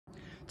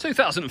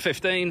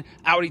2015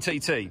 Audi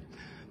TT.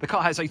 The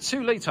car has a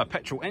 2-litre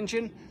petrol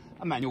engine,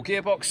 a manual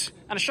gearbox,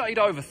 and a shade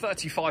over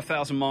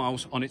 35,000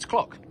 miles on its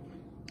clock.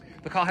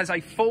 The car has a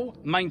full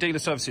main dealer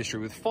service history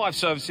with 5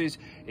 services,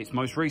 its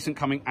most recent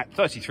coming at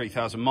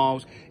 33,000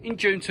 miles in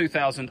June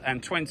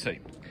 2020.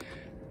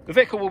 The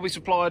vehicle will be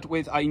supplied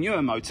with a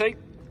new MOT,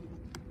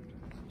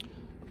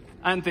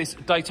 and this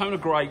Daytona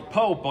Grey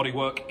pearl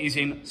bodywork is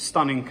in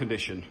stunning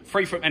condition,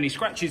 free from any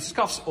scratches,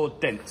 scuffs or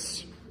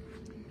dents.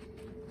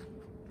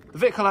 The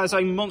vehicle has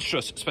a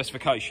monstrous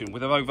specification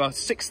with over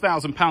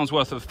 £6,000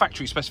 worth of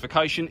factory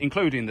specification,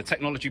 including the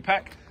technology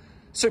pack,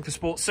 super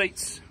sport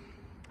seats.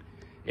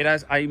 It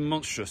has a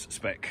monstrous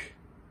spec.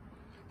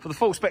 For the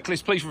full spec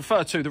list, please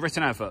refer to the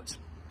written advert.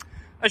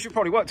 As you've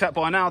probably worked out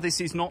by now,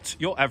 this is not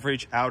your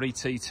average Audi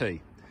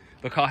TT.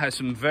 The car has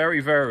some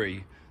very,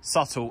 very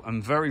subtle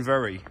and very,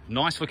 very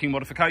nice looking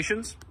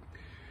modifications.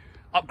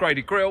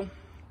 Upgraded grille,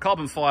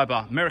 carbon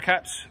fibre mirror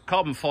caps,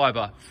 carbon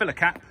fibre filler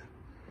cap,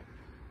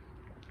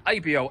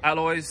 ABL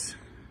alloys,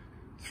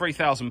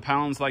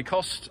 £3,000 they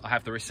cost. I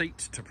have the receipt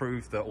to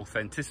prove their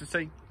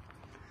authenticity.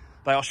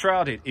 They are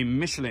shrouded in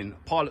Michelin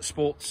Pilot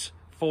Sports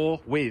 4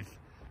 with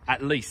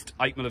at least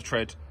 8mm of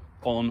tread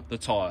on the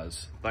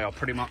tyres. They are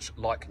pretty much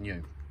like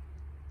new.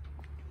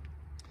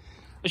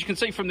 As you can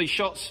see from these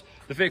shots,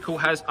 the vehicle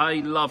has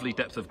a lovely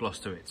depth of gloss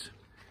to it.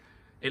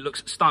 It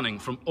looks stunning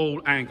from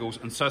all angles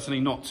and certainly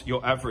not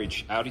your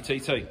average Audi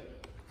TT.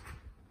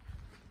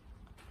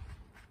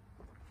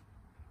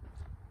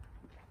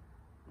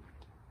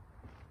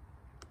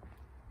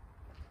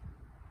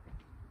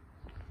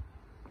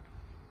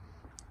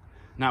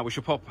 Now we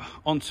shall pop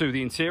onto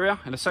the interior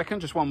in a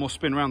second. Just one more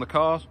spin around the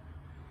car,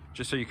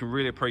 just so you can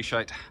really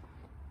appreciate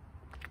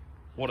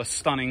what a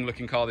stunning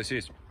looking car this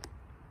is.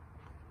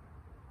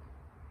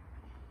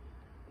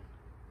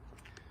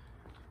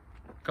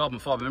 Carbon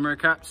fibre mirror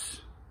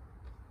caps,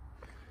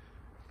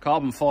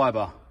 carbon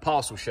fibre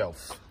parcel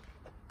shelf.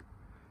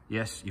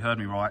 Yes, you heard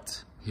me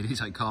right. It is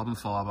a carbon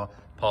fibre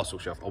parcel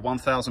shelf, a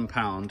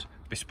 £1,000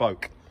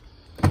 bespoke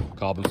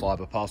carbon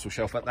fibre parcel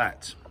shelf at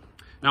that.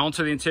 Now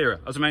onto the interior.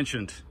 As I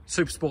mentioned,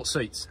 super sport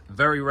seats,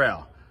 very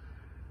rare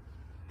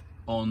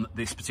on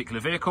this particular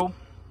vehicle.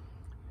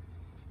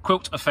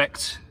 Quilt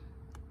effect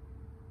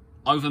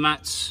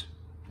overmats,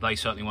 they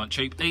certainly weren't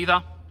cheap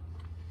either.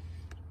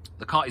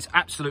 The car is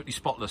absolutely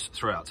spotless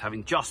throughout,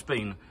 having just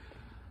been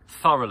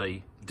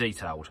thoroughly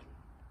detailed.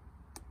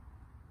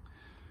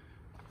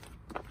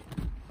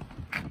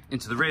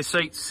 Into the rear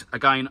seats,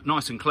 again,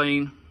 nice and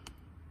clean.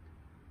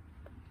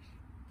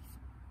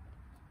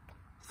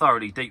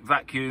 Thoroughly deep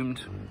vacuumed.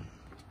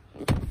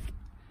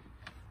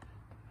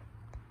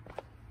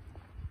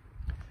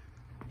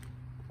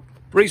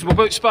 Reasonable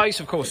boot space,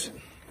 of course.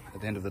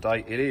 At the end of the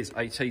day, it is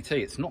a TT.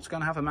 It's not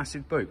going to have a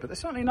massive boot, but there's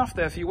certainly enough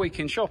there for your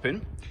weekend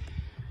shopping.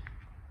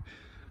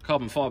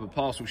 Carbon fibre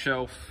parcel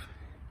shelf.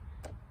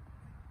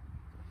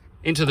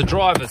 Into the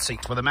driver's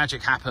seat where the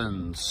magic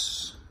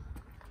happens.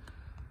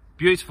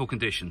 Beautiful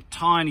condition.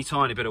 Tiny,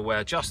 tiny bit of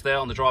wear just there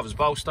on the driver's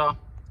bolster.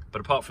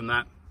 But apart from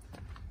that,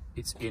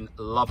 it's in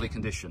lovely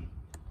condition.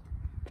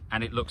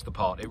 And it looks the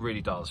part, it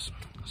really does.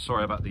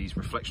 Sorry about these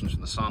reflections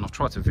from the sun. I've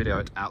tried to video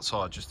it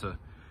outside just to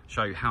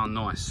show you how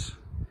nice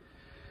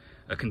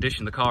a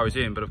condition the car is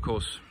in. But of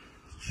course,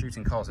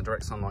 shooting cars in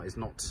direct sunlight is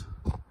not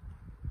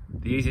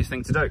the easiest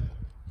thing to do.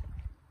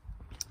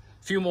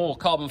 A few more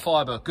carbon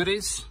fibre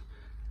goodies.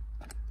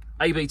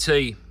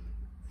 ABT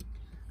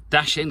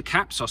dash end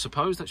caps, I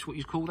suppose that's what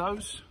you call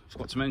those.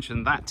 Forgot to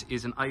mention that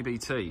is an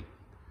ABT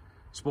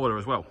spoiler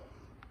as well.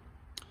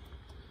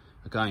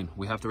 Again,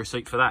 we have the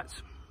receipt for that.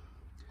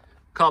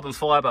 Carbon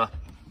fibre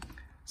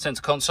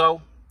centre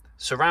console,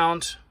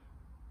 surround.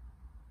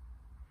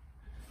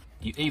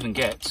 You even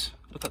get,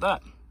 look at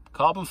that,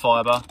 carbon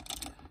fibre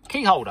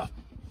key holder.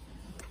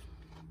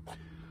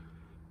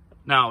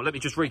 Now, let me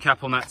just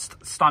recap on that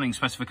stunning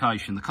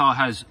specification. The car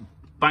has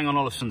Bang &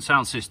 Olufsen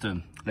sound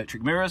system,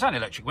 electric mirrors and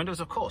electric windows,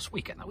 of course.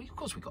 We get that, of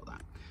course we got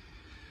that.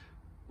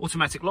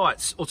 Automatic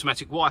lights,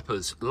 automatic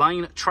wipers,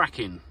 lane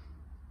tracking,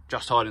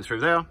 just hiding through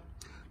there.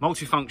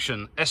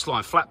 Multifunction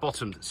S-line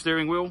flat-bottomed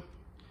steering wheel,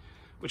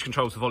 which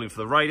controls the volume for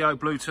the radio,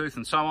 Bluetooth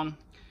and so on.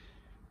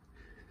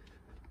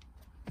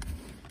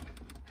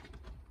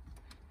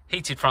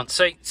 Heated front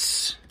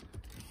seats.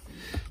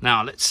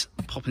 Now let's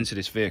pop into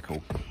this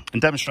vehicle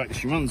and demonstrate that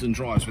she runs and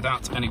drives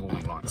without any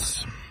warning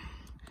lights.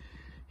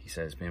 He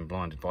says, being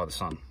blinded by the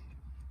sun.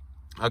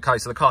 Okay,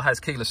 so the car has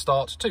keyless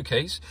start, 2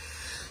 keys.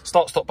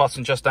 Start-stop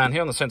button just down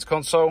here on the centre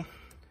console.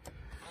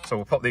 So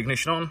we'll pop the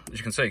ignition on. As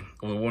you can see,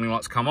 all the warning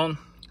lights come on.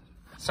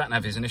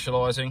 Sat-nav is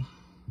initialising.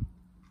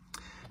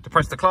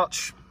 Depress the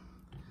clutch.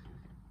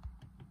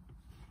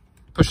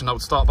 Push and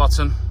hold the start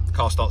button. The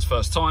car starts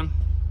first time.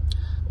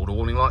 All the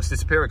warning lights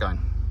disappear again.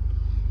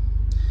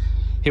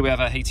 Here we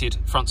have our heated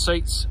front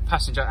seats,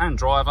 passenger and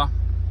driver.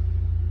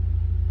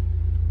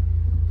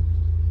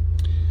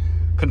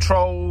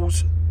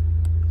 Controls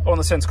on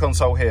the centre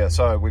console here.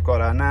 So we've got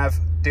our nav,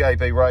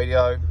 DAB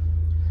radio,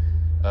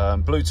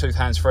 Bluetooth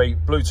hands-free,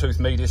 Bluetooth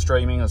media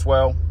streaming as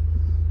well.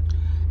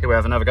 Here we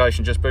have a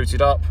navigation just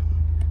booted up,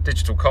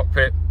 digital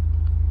cockpit,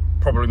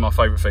 probably my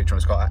favourite feature on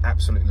this car. I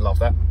absolutely love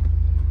that.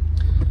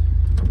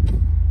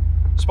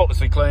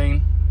 Spotlessly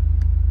clean.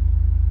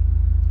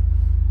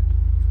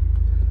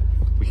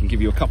 We can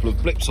give you a couple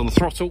of blips on the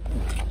throttle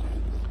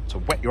to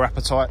whet your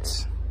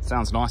appetite.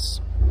 Sounds nice.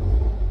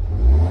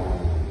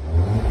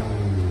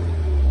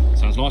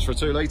 Sounds nice for a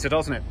 2 litre,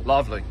 doesn't it?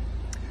 Lovely.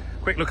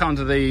 Quick look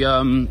under the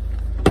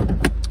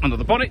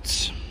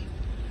bonnet.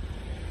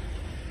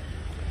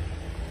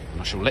 And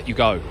I shall let you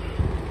go.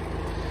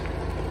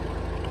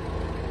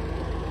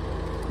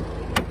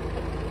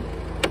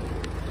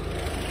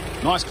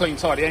 Nice, clean,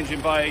 tidy engine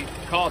bay.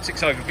 Car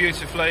ticks over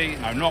beautifully.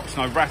 No knocks,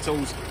 no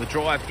rattles. The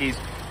drive is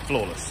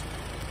flawless.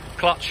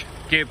 Clutch,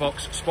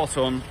 gearbox, spot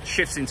on.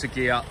 Shifts into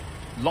gear,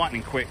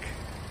 lightning quick.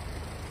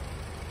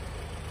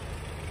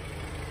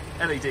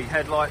 LED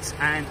headlights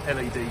and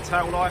LED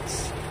tail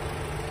lights.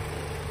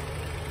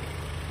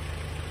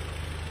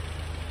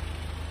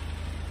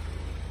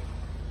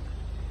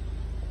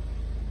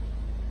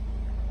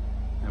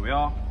 There we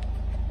are.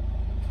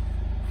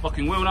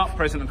 Locking wheel nut,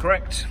 present and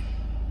correct.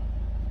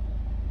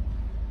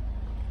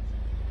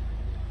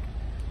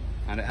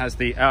 And it has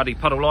the Audi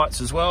puddle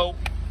lights as well.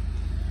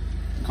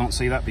 Can't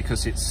see that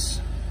because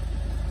it's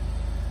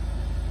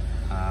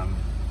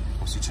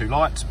obviously too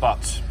light,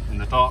 but in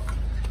the dark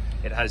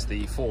it has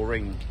the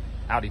 4-ring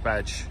Audi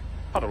badge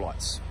puddle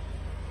lights.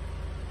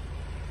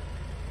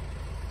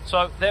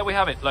 So there we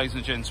have it, ladies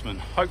and gentlemen.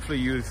 Hopefully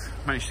you've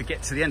managed to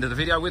get to the end of the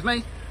video with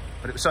me,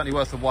 but it was certainly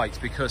worth the wait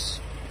because,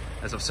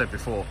 as I've said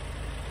before,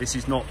 this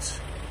is not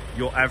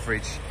your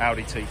average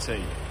Audi TT.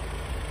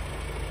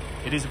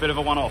 It is a bit of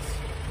a one-off.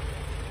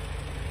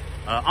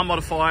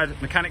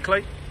 Unmodified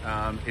mechanically,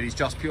 it is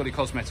just purely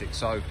cosmetic,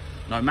 so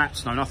no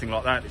maps, no nothing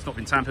like that. It's not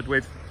been tampered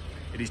with.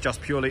 It is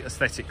just purely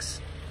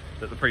aesthetics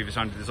that the previous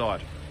owner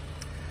desired.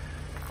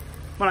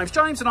 My name's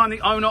James and I'm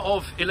the owner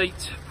of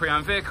Elite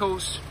Pre-Owned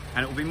Vehicles,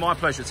 and it will be my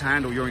pleasure to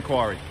handle your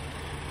inquiry.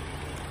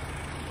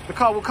 The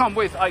car will come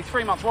with a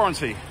 3-month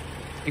warranty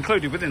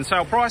included within the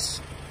sale price.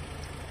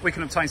 We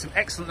can obtain some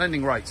excellent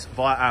lending rates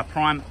via our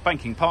prime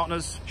banking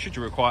partners should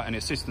you require any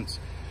assistance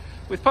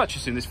with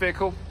purchasing this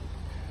vehicle.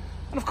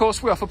 And of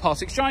course, we offer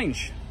part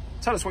exchange.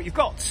 Tell us what you've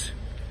got.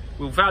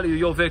 We'll value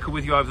your vehicle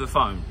with you over the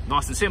phone.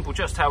 Nice and simple,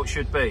 just how it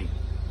should be.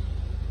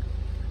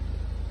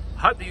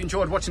 I hope that you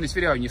enjoyed watching this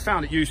video and you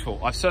found it useful.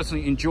 I've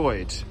certainly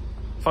enjoyed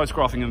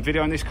photographing and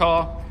videoing this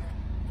car.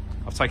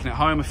 I've taken it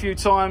home a few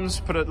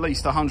times, put at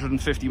least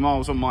 150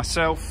 miles on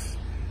myself.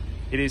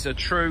 It is a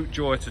true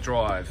joy to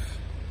drive.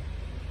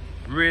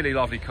 Really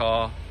lovely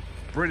car,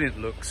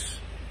 brilliant looks.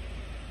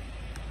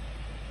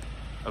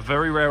 A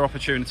very rare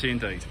opportunity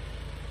indeed.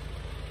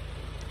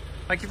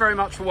 Thank you very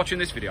much for watching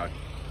this video.